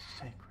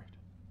sacred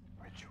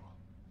ritual.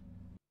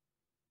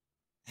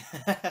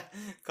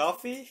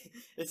 Coffee?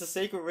 It's a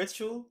sacred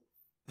ritual?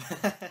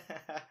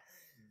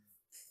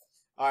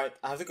 Alright,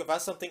 I have to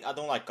confess something. I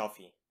don't like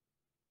coffee.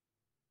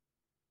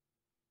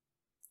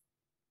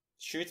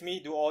 Shoot me,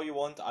 do all you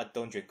want, I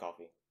don't drink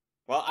coffee.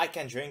 Well, I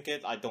can drink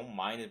it, I don't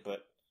mind it,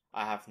 but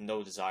I have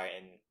no desire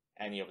in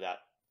any of that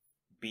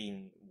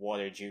bean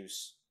water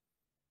juice.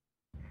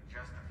 In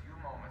just a few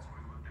moments,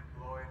 we will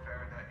deploy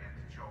Farida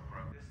into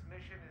Chopra. This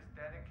mission is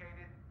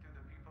dedicated to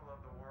the people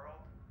of the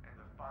world and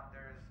the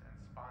funders and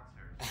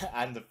sponsors.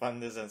 And the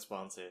funders and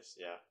sponsors,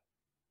 yeah.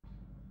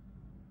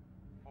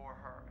 For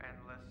her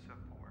endless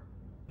support.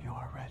 You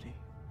are ready,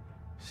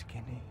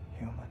 skinny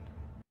human.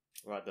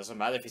 Well, it doesn't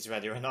matter if he's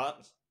ready or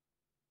not.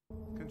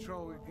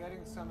 Control, we're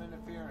getting some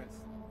interference.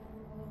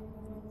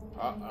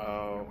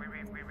 Uh-oh. We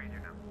read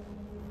you now.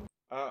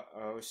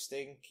 Uh-oh,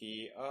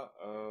 Stinky.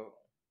 Uh-oh.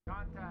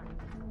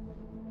 Contact.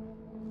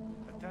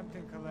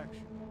 Attempting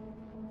collection.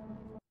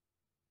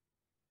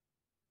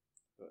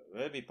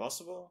 Will it be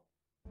possible?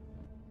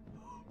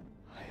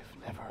 I have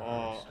never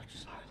heard such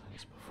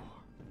silence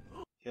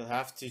before. He'll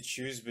have to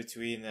choose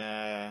between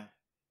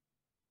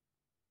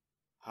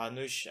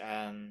Hanush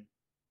and...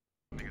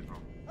 Something is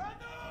wrong.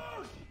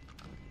 Hanush!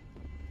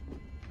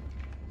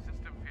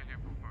 System failure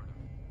confirmed.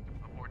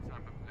 Abort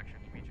sample collection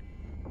immediately.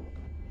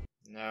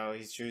 No,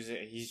 he's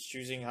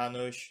choosing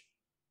Hanush.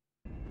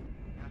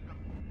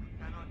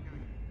 Cannot do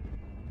it.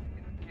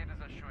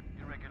 Indicators are showing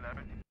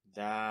irregularity.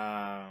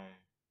 Damn.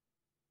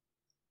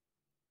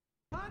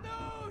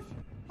 Hanush!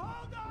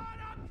 Hold on,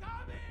 I'm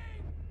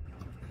coming!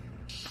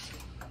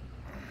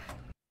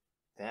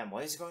 Damn,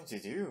 what is he going to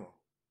do?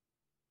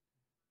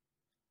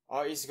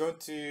 Oh, he's going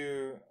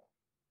to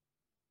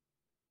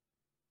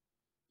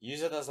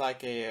use it as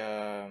like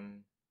a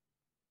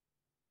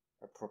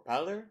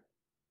propeller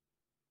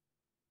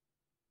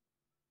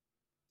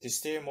to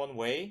steer him one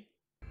way.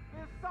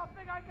 There's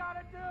something I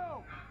gotta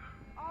do!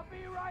 I'll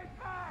be right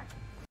back!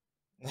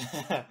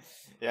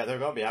 Yeah, they're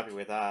gonna be happy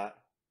with that.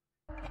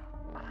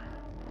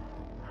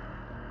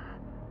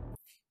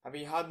 I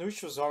mean,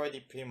 Hanush was already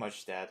pretty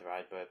much dead,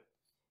 right? But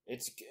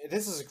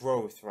this is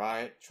growth,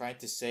 right? Trying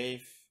to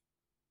save.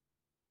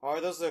 Or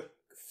does the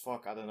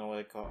fuck? I don't know what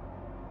it called.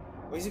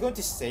 Oh, is he going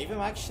to save him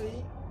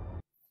actually?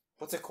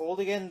 What's it called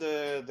again?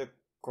 The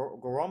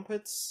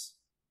Grumpets?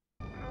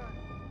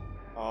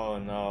 Oh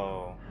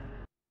no.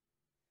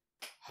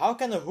 How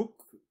can you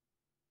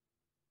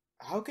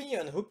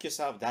unhook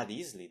yourself that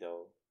easily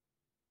though?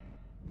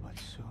 But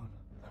soon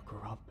the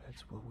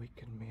Grumpets will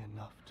weaken me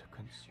enough to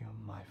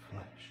consume my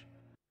flesh.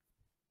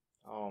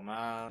 Oh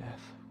man.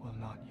 Death will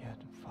not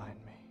yet find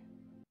me.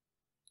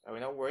 Are we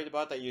not worried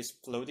about that you're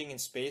floating in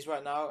space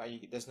right now?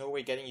 There's no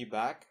way getting you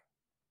back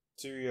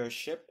to your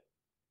ship?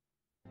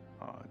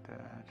 Oh,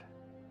 Dad,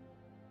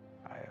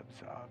 I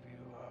absolve you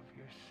of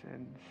your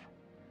sins,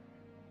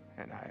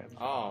 and I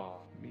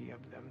absolve me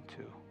of them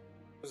too.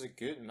 He was a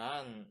good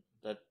man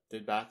that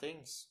did bad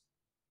things.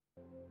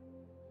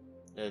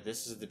 Yeah,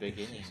 this is the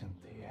beginning. This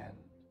isn't the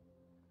end.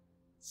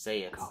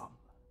 Say it. Come.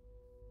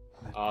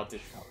 Oh,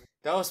 dude.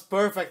 That was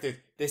perfect, dude.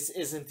 This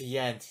isn't the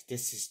end.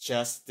 This is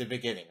just the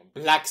beginning.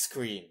 Black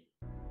screen.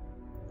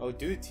 Oh,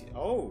 dude.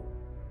 Oh.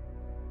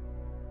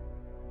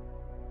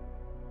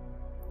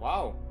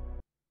 Wow.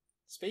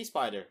 Space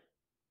Spider.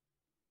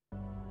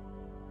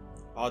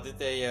 Oh, did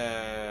they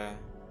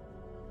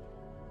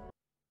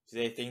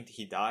think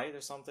he died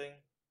or something?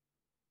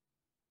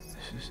 This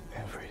is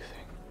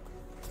everything.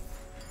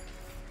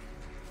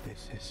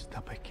 This is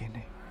the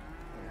beginning.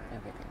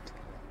 Everything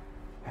together.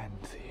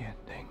 And the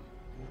ending.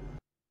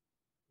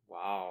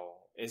 Wow.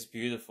 It's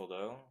beautiful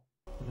though.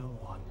 No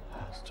one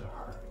has to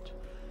hurt.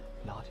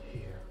 Not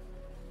here,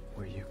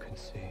 where you can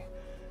see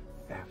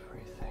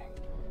everything.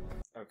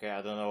 Okay,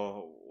 I don't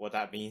know what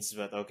that means,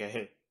 but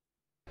okay.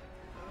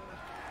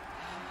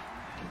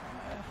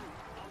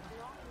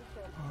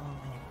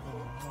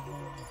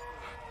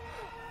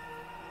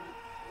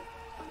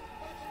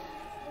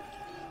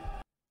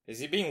 Is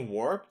he being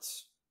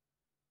warped?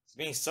 He's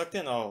being sucked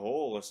in a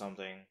hole or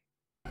something.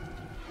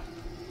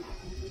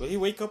 Will he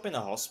wake up in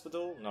a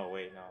hospital? No,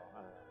 wait, no.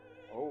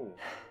 Oh.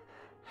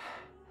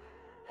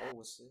 Oh,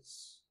 what's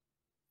this?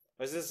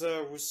 Is this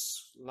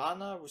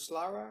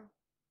Ruslara?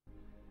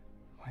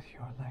 With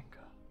your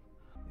Lenka.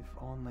 If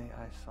only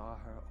I saw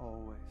her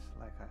always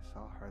like I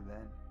saw her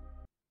then.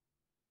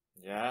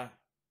 Yeah.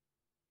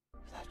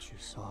 That you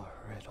saw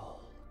her at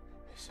all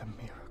is a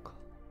miracle.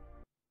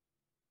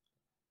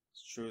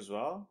 It's true as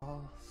well.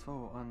 All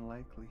so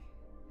unlikely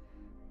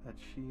that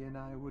she and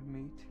I would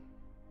meet,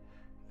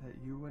 that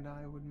you and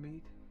I would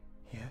meet.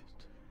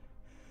 Yet,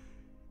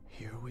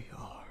 here we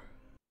are.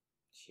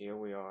 Here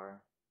we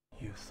are.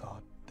 You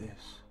thought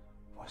this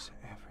was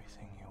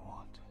everything you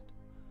wanted.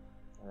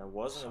 And it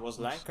wasn't, it was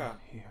Someone's Lanka.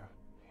 Not here,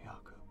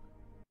 Jakob.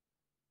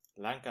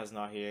 Lanka's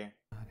not here.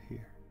 Not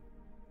here.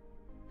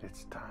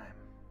 It's time,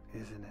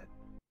 isn't it?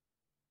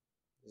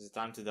 Is it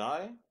time to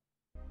die?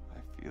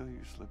 I feel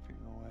you slipping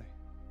away.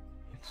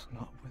 It's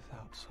not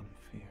without some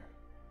fear.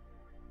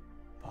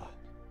 But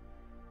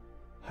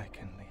I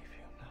can leave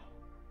you now.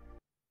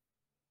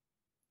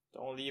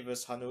 Don't leave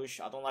us,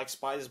 Hanush. I don't like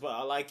spiders, but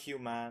I like you,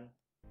 man.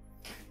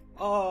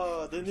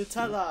 Oh, the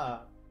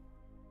Nutella!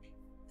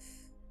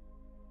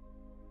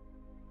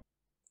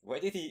 Where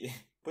did he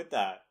put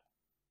that?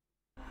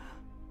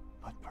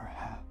 But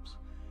perhaps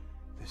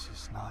this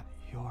is not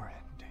your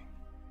ending.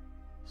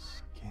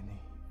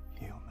 Skinny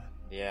human.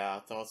 Yeah, I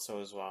thought so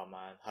as well,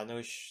 man.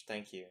 Hanush,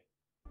 thank you.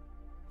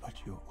 But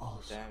you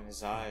also damn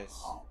his eyes.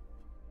 Hope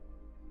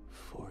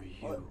for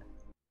you. What?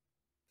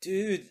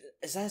 Dude,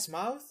 is that his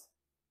mouth?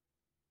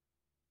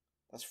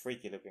 That's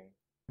freaky looking.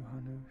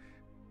 Hanush.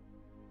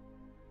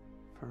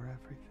 For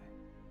everything.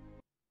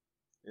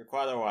 You're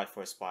quite alright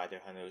for a spider,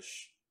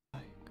 Hanush.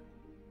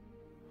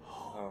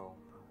 Oh.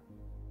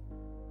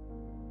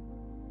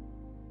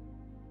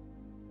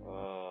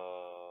 Oh.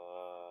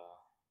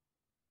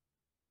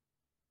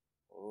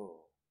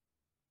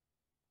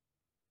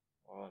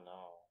 Oh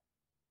no.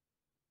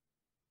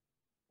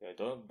 Yeah,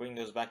 don't bring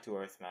those back to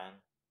Earth,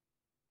 man.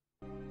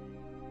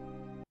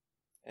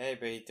 Hey,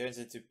 but he turns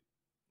into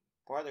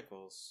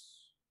particles.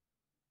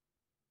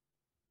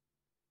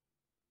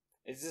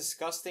 It's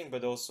disgusting,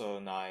 but also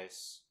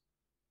nice.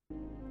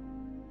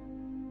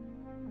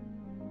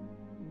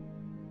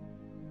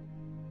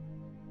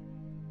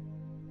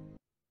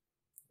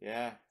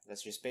 Yeah,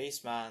 that's your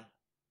spaceman.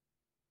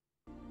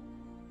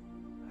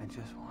 I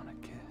just want a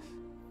kiss.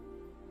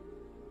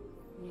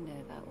 You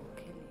know that will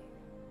kill you.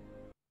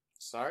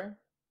 Sorry?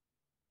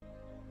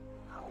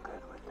 I'm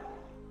good with that.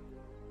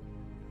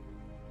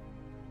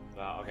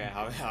 Well, okay,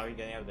 how are you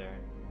getting up there?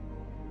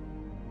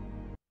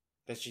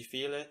 Does she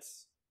feel it?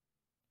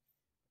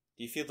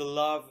 Do you feel the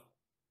love?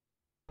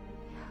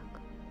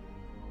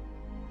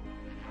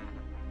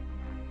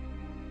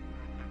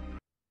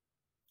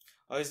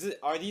 Oh,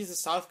 are these the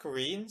South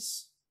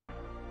Koreans?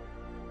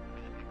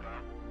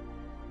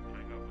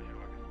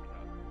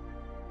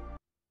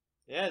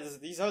 Yeah,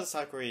 these are the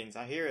South Koreans.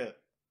 I hear it.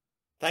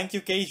 Thank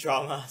you,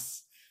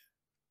 K-dramas.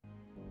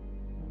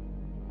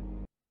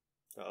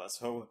 Well, let's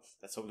hope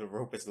the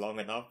rope is long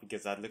enough,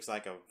 because that looks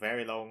like a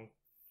very long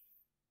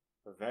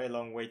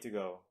way to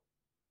go.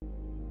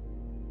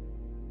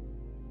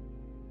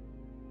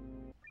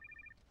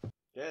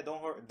 Yeah,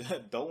 don't hurry.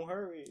 Don't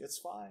hurry. It's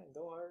fine.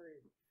 Don't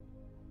hurry.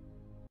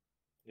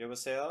 You ever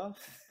say oh?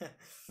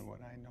 What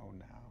I know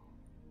now,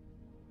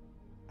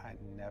 I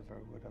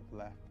never would have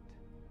left.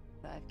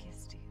 I've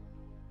kissed you.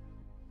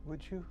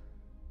 Would you?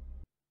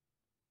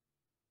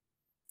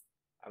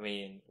 I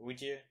mean, would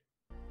you?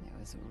 It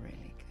was a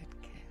really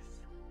good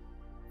kiss.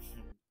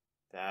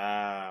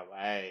 Damn,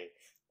 hey,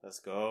 let's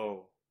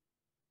go.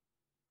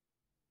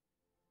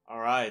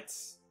 Alright,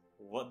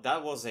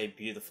 that was a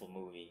beautiful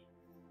movie.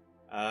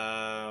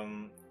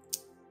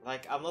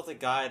 Like, I'm not a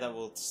guy that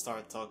will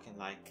start talking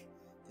like,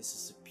 this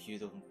is a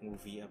beautiful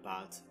movie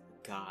about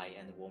a guy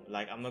and a woman.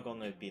 Like, I'm not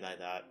gonna be like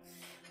that.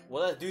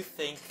 What I do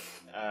think,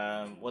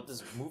 what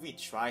this movie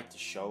tried to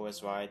show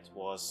us, right,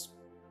 was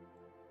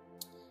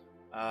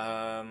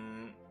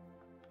the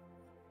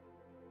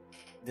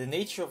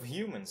nature of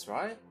humans,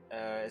 right?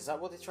 Is that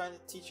what they're trying to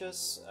teach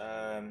us?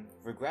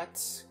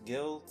 Regret,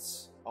 guilt,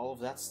 all of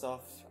that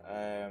stuff.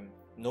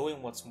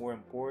 Knowing what's more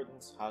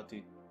important, how to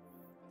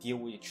deal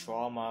with your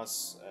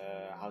traumas,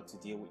 how to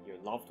deal with your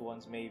loved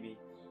ones, maybe.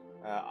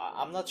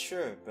 I'm not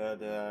sure,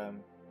 but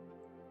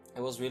it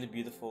was really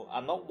beautiful.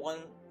 I'm not one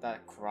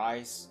that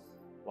cries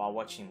while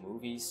watching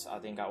movies. I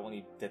think I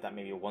only did that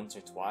maybe once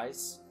or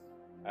twice.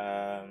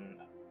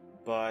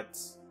 But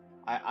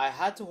I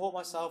had to hold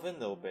myself in a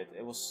little bit.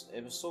 It was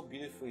so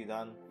beautifully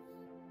done.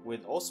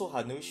 With also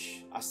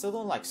Hanush. I still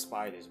don't like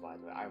spiders, by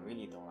the way. I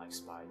really don't like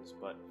spiders,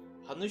 but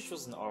Hanush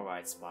was an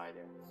alright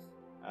spider.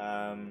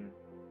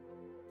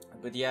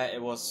 But yeah,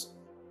 it was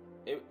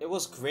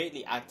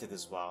greatly acted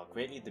as well,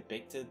 greatly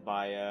depicted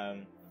by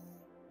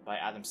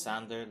Adam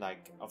Sandler.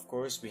 Like, of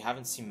course, we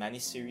haven't seen many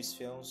series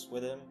films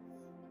with him.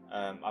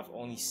 I've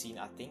only seen,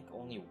 I think,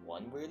 only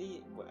one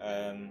really,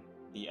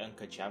 the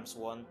Uncut Gems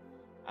one,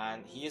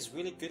 and he is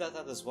really good at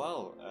that as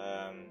well.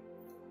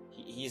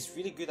 He is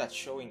really good at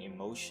showing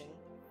emotion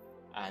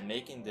and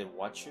making the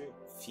watcher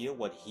feel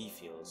what he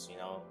feels, you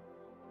know.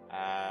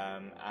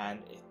 And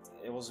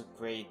it was a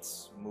great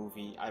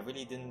movie. I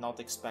really did not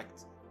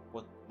expect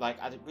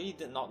I really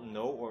did not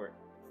know or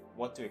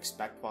what to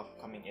expect while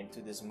coming into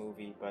this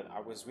movie, but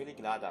I was really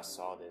glad I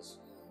saw this,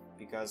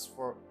 because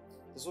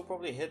this will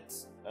probably hit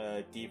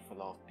deep for a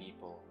lot of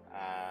people.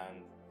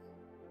 And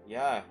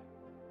yeah,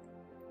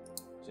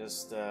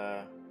 just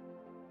I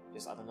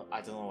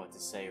don't know what to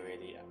say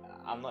really.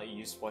 I'm not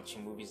used to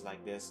watching movies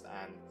like this,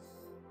 and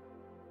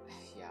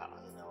yeah, I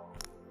don't know.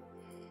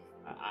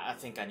 I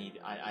think I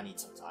need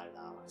some time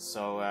now.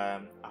 So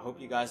I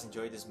hope you guys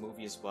enjoyed this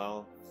movie as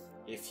well.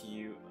 If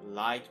you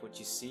liked what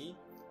you see,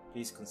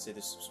 please consider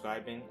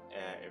subscribing.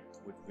 It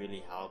would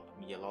really help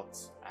me a lot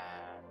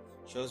and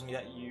shows me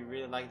that you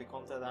really like the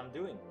content I'm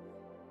doing.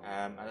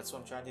 And that's what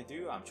I'm trying to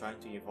do. I'm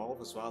trying to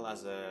evolve as well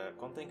as a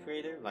content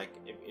creator. Like,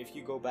 if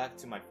you go back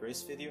to my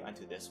first video and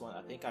to this one,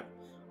 I think I've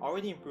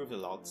already improved a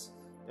lot.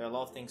 There are a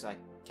lot of things I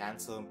can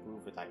still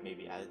improve with, like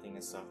maybe editing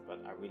and stuff,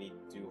 but I really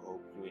do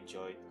hope you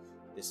enjoyed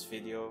this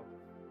video.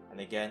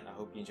 And again, I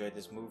hope you enjoyed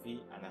this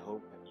movie, and I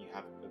hope you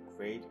have a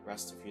great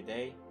rest of your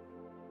day.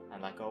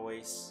 And like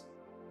always,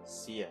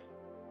 see ya.